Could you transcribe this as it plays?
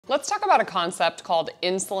Let's talk about a concept called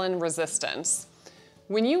insulin resistance.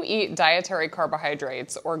 When you eat dietary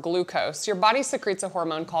carbohydrates or glucose, your body secretes a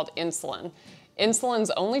hormone called insulin.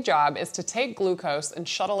 Insulin's only job is to take glucose and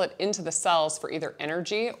shuttle it into the cells for either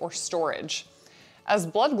energy or storage. As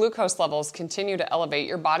blood glucose levels continue to elevate,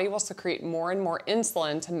 your body will secrete more and more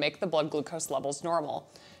insulin to make the blood glucose levels normal.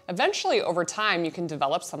 Eventually, over time, you can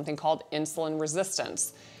develop something called insulin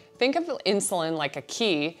resistance. Think of insulin like a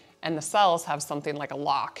key, and the cells have something like a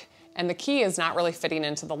lock. And the key is not really fitting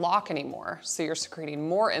into the lock anymore. So you're secreting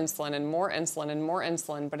more insulin and more insulin and more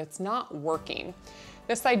insulin, but it's not working.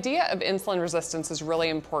 This idea of insulin resistance is really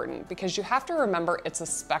important because you have to remember it's a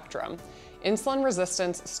spectrum. Insulin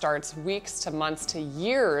resistance starts weeks to months to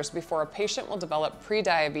years before a patient will develop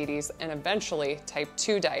prediabetes and eventually type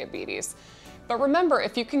 2 diabetes. But remember,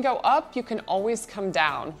 if you can go up, you can always come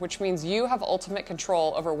down, which means you have ultimate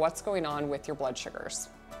control over what's going on with your blood sugars.